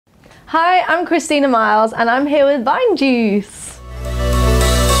Hi, I'm Kristyna Myles and I'm here with Vine Juice.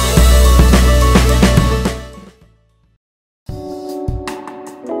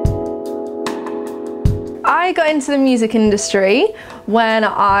 I got into the music industry when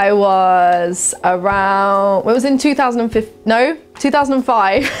I was around, it was in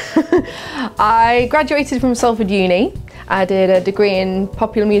 2005. I graduated from Salford Uni. I did a degree in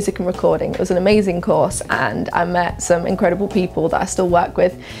popular music and recording. It was an amazing course and I met some incredible people that I still work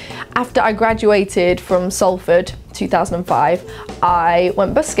with. After I graduated from Salford, 2005, I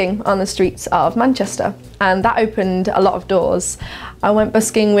went busking on the streets of Manchester and that opened a lot of doors. I went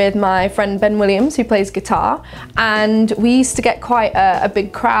busking with my friend Ben Williams, who plays guitar, and we used to get quite a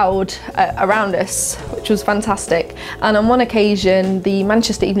big crowd around us, which was fantastic. And on one occasion, the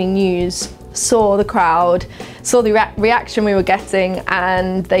Manchester Evening News saw the crowd, saw the reaction we were getting,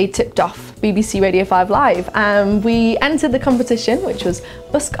 and they tipped off BBC Radio 5 Live. And we entered the competition, which was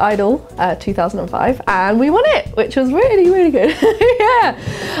Busk Idol 2005, and we won it, which was really, really good. Yeah.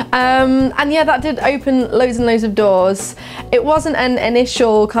 And yeah, that did open loads and loads of doors. It wasn't an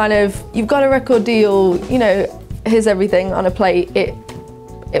initial kind of, you've got a record deal, you know, here's everything on a plate. It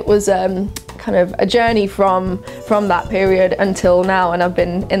was kind of a journey from that period until now, and I've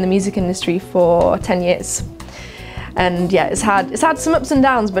been in the music industry for 10 years. And yeah, it's had some ups and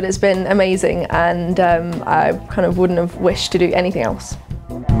downs, but it's been amazing, and I kind of wouldn't have wished to do anything else.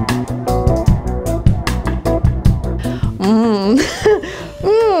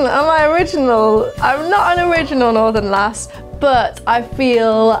 Am I original? I'm not an original Northern lass, but I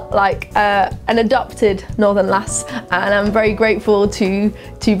feel like an adopted Northern lass, and I'm very grateful to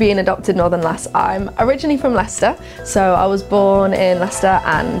be an adopted Northern lass. I'm originally from Leicester, so I was born in Leicester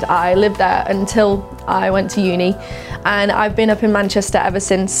and I lived there until I went to uni, and I've been up in Manchester ever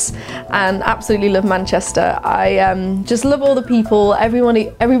since and absolutely love Manchester. I just love all the people.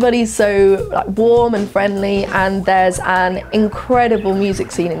 Everybody's so like warm and friendly, and there's an incredible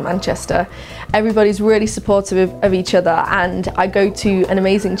music scene in Manchester. Everybody's really supportive of each other, and I go to an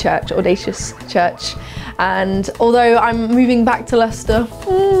amazing church, Audacious Church. And although I'm moving back to Leicester,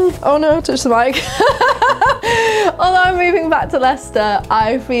 oh no, touch the mic. Although I'm moving back to Leicester,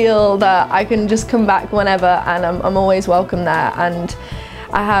 I feel that I can just come back whenever, and I'm always welcome there. And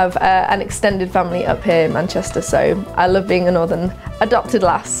I have an extended family up here in Manchester, so I love being a Northern adopted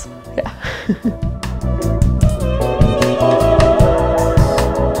lass. Yeah.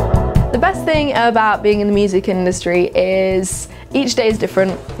 The best thing about being in the music industry is each day is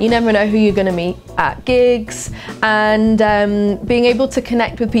different. You never know who you're going to meet at gigs, and being able to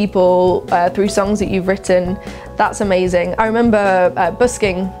connect with people through songs that you've written, that's amazing. I remember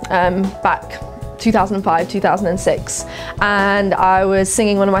busking back 2005, 2006, and I was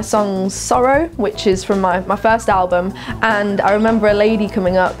singing one of my songs, Sorrow, which is from my first album, and I remember a lady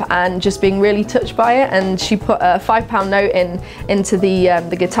coming up and just being really touched by it, and she put a £5 note into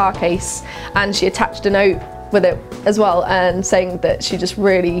the guitar case, and she attached a note with it as well, and saying that she just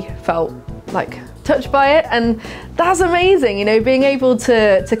really felt like touched by it. And that's amazing, you know, being able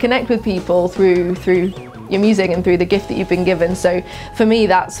to connect with people through your music and through the gift that you've been given. So for me,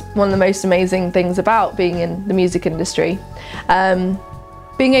 that's one of the most amazing things about being in the music industry.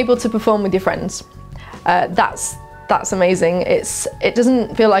 Being able to perform with your friends, that's amazing. It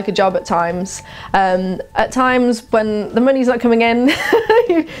doesn't feel like a job at times. At times when the money's not coming in,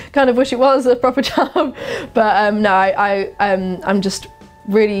 you kind of wish it was a proper job. But no, I'm just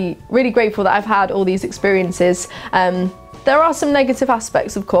really, really grateful that I've had all these experiences. There are some negative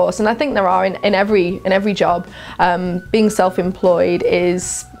aspects, of course, and I think there are in every job. Being self-employed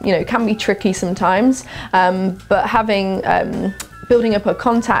is, you know, can be tricky sometimes, but building up a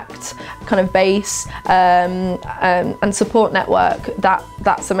contact kind of base and support network,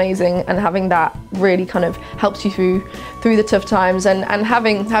 that's amazing, and having that really kind of helps you through the tough times, and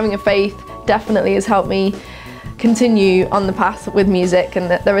having a faith definitely has helped me continue on the path with music. And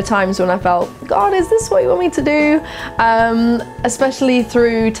there are times when I felt, God, is this what you want me to do? Especially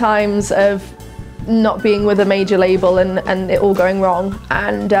through times of not being with a major label and it all going wrong,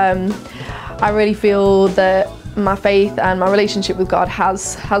 and I really feel that my faith and my relationship with God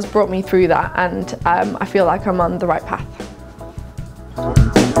has brought me through that, and I feel like I'm on the right path.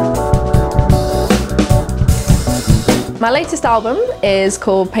 My latest album is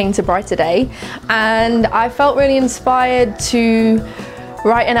called Paint a Brighter Day, and I felt really inspired to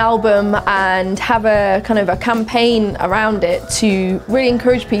write an album and have a kind of a campaign around it to really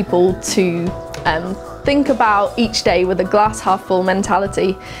encourage people to think about each day with a glass half full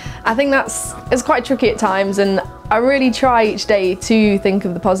mentality. I think it's quite tricky at times, and I really try each day to think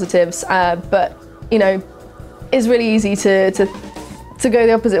of the positives, but you know, it's really easy to to go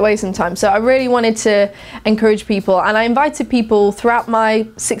the opposite way sometimes. So I really wanted to encourage people, and I invited people throughout my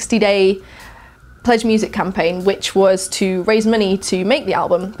 60-day Pledge Music campaign, which was to raise money to make the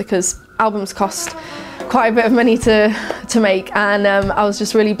album, because albums cost quite a bit of money to make, and I was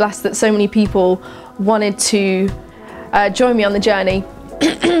just really blessed that so many people wanted to join me on the journey.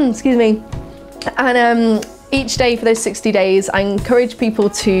 Excuse me. And each day for those 60 days, I encourage people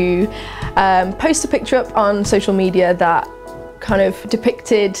to post a picture up on social media that kind of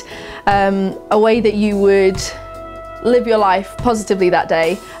depicted a way that you would live your life positively that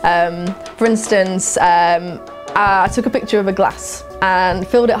day. For instance, I took a picture of a glass and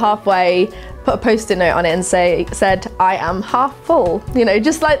filled it halfway, put a post-it note on it and said, "I am half full." You know,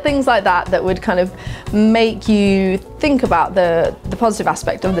 just like things like that that would kind of make you think about the positive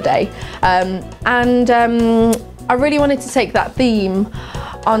aspect of the day. I really wanted to take that theme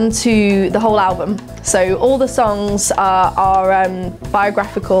onto the whole album. So all the songs are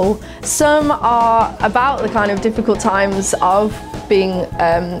biographical. Some are about the kind of difficult times of being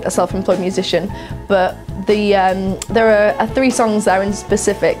a self-employed musician, but there are 3 songs there in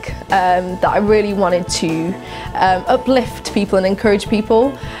specific that I really wanted to uplift people and encourage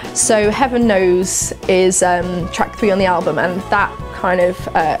people. So Heaven Knows is track 3 on the album, and that kind of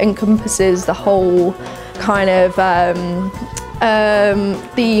encompasses the whole kind of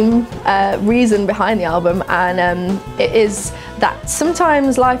theme, reason behind the album, and it is that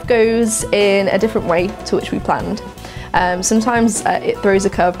sometimes life goes in a different way to which we planned. Sometimes it throws a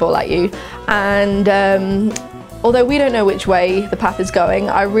curveball at you, and although we don't know which way the path is going,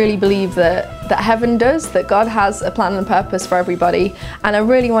 I really believe that heaven does, that God has a plan and purpose for everybody, and I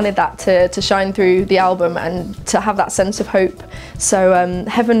really wanted that to shine through the album and to have that sense of hope. So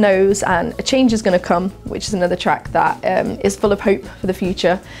Heaven Knows and A Change Is Gonna Come, which is another track that is full of hope for the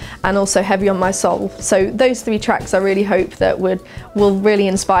future, and also Heavy on My Soul. So those 3 tracks I really hope that will really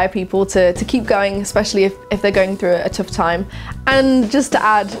inspire people to keep going, especially if they're going through a tough time. And just to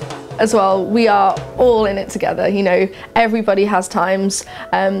add as well, we are all in it together. You know, everybody has times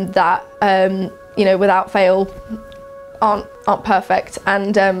that you know, without fail aren't perfect,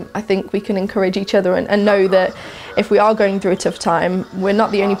 and I think we can encourage each other and know that if we are going through a tough time, we're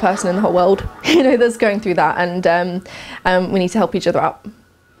not the only person in the whole world, you know, that's going through that, and we need to help each other out.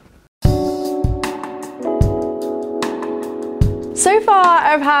 So far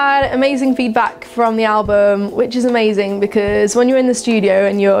I've had amazing feedback from the album, which is amazing, because when you're in the studio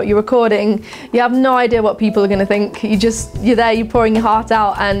and you're recording, you have no idea what people are going to think. You're there, you're pouring your heart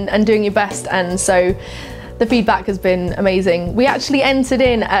out and doing your best, and so the feedback has been amazing. We actually entered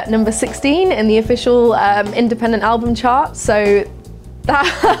in at number 16 in the official independent album chart, so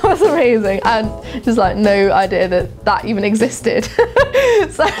that was amazing. I had just like no idea that even existed.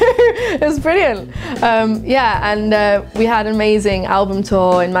 So it was brilliant. Yeah, and we had an amazing album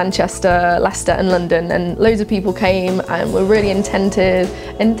tour in Manchester, Leicester and London, and loads of people came and were really attentive,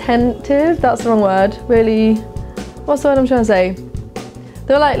 that's the wrong word, really, what's the word I'm trying to say?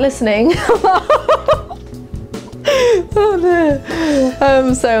 They were like listening. Oh dear.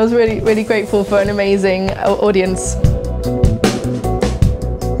 So I was really grateful for an amazing audience.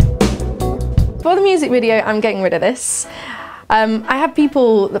 For the music video, I'm getting rid of this. I had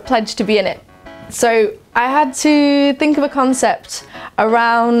people that pledged to be in it. So I had to think of a concept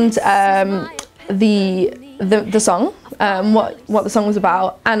around the song, what the song was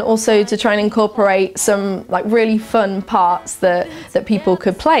about, and also to try and incorporate some like really fun parts that people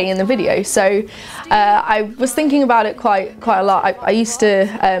could play in the video. So I was thinking about it quite a lot. I used to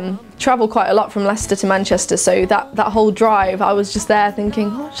travel quite a lot from Leicester to Manchester, so that whole drive I was just there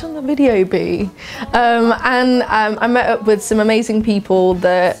thinking, what should the video be? I met up with some amazing people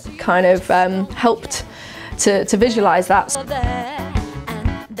that kind of helped to visualize that.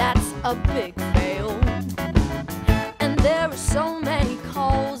 And that's a big fail. And there are so many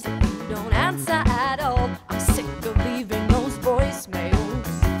calls that you don't answer at all. I'm sick of leaving those voicemails.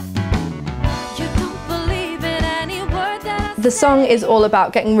 You don't believe in any word that I The song is all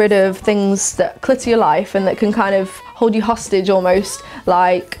about getting rid of things that clutter your life and that can kind of hold you hostage almost,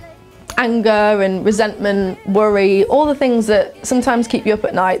 like anger and resentment, worry, all the things that sometimes keep you up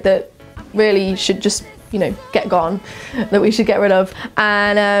at night that really should just, you know, get gone, that we should get rid of.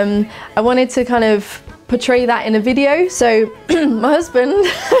 And I wanted to kind of portray that in a video. So my husband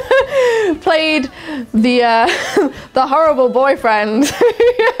played the horrible boyfriend,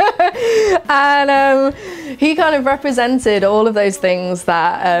 and he kind of represented all of those things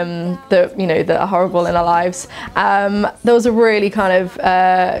that you know, that are horrible in our lives. There was a really kind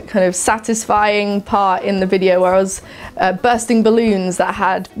of satisfying part in the video where I was bursting balloons that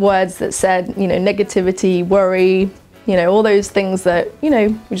had words that said, you know, negativity, worry, you know, all those things that, you know,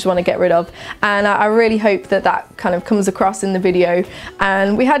 we just want to get rid of. And I really hope that that kind of comes across in the video.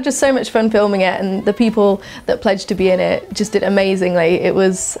 And we had just so much fun filming it, and the people that pledged to be in it just did amazingly. It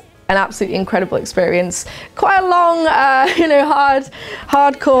was an absolutely incredible experience. Quite a long, you know,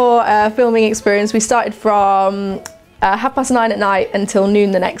 hardcore filming experience. We started from 9:30 at night until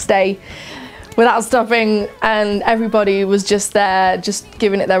noon the next day without stopping, and everybody was just there, just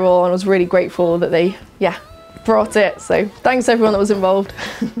giving it their all, and I was really grateful that they, yeah, brought it. So thanks everyone that was involved.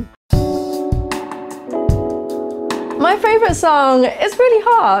 My favourite song, it's really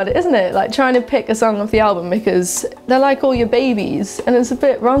hard, isn't it? Like trying to pick a song off the album, because they're like all your babies, and it's a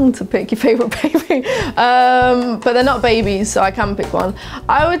bit wrong to pick your favourite baby. But they're not babies, so I can pick one.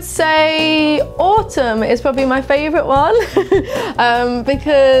 I would say Autumn is probably my favourite one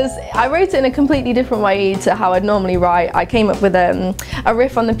because I wrote it in a completely different way to how I'd normally write. I came up with a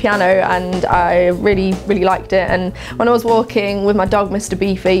riff on the piano, and I really liked it. And when I was walking with my dog, Mr.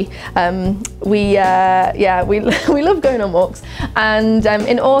 Beefy, we love going on walks, and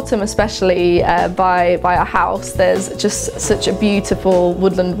in autumn especially by our house there's just such a beautiful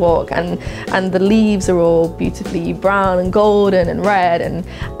woodland walk, and the leaves are all beautifully brown and golden and red, and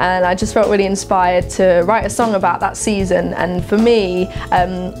I just felt really inspired to write a song about that season. And for me,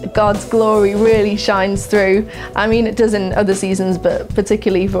 God's glory really shines through. I mean, it does in other seasons, but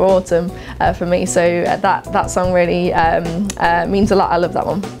particularly for autumn for me. So that song really means a lot. I love that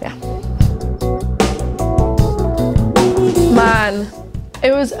one. Yeah. Man,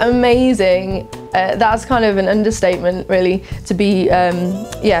 it was amazing. That's kind of an understatement, really, to be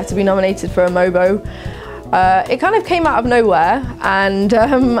nominated for a MOBO. It kind of came out of nowhere, and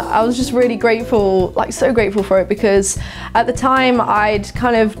I was just really grateful, like so grateful for it, because at the time I'd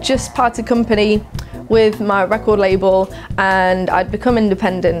kind of just parted company with my record label and I'd become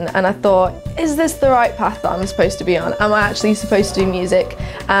independent, and I thought, is this the right path that I'm supposed to be on? Am I actually supposed to do music?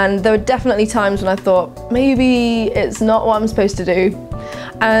 And there were definitely times when I thought, maybe it's not what I'm supposed to do.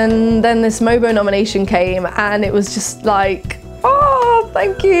 And then this MOBO nomination came, and it was just like, oh,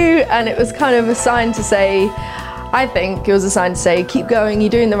 thank you. And it was kind of a sign to say, I think it was a sign to say, keep going, you're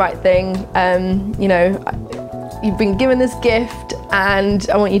doing the right thing. You know, you've been given this gift, and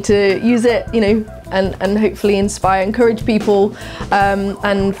I want you to use it, you know, and hopefully inspire, encourage people,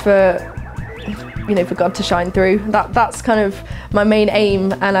 and for, you know, for God to shine through. That's kind of my main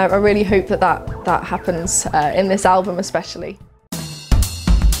aim, and I really hope that happens in this album especially.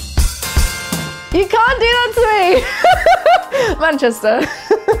 You can't do that to me! Manchester.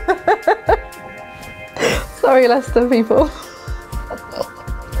 Sorry, Leicester people.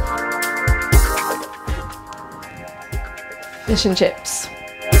 Fish and chips.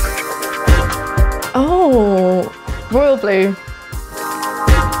 Oh, Royal Blue.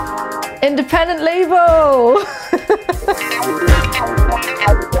 Independent label.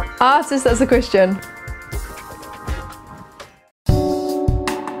 Artist that's a Christian.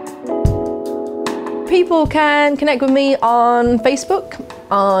 People can connect with me on Facebook,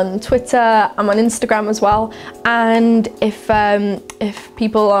 on Twitter, I'm on Instagram as well. And if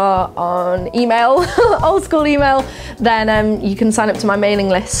people are on email, old school email, then you can sign up to my mailing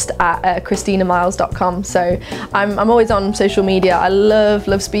list at KristynaMyles.com. So I'm always on social media. I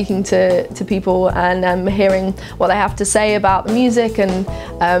love speaking to people and hearing what they have to say about the music, and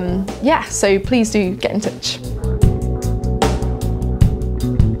yeah, so please do get in touch.